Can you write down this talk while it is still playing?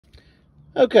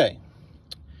Okay,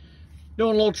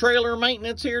 doing a little trailer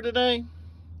maintenance here today.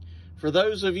 For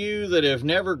those of you that have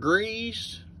never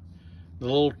greased the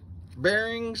little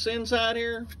bearings inside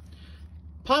here,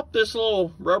 pop this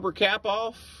little rubber cap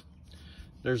off.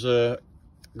 There's a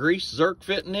grease zerk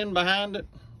fitting in behind it.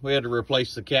 We had to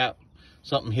replace the cap.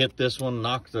 Something hit this one,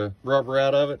 knocked the rubber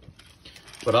out of it.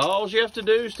 But all you have to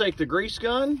do is take the grease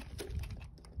gun,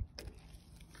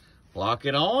 lock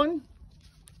it on,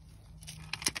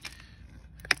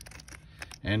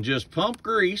 and just pump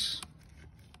grease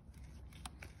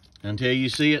until you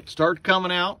see it start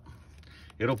coming out.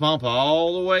 It'll pump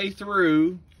all the way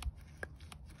through,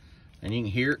 and you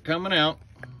can hear it coming out.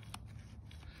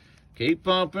 Keep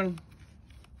pumping,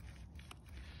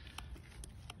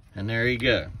 and there you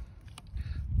go.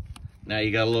 Now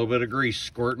you got a little bit of grease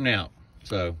squirting out.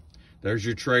 So there's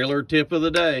your trailer tip of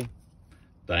the day.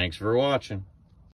 Thanks for watching.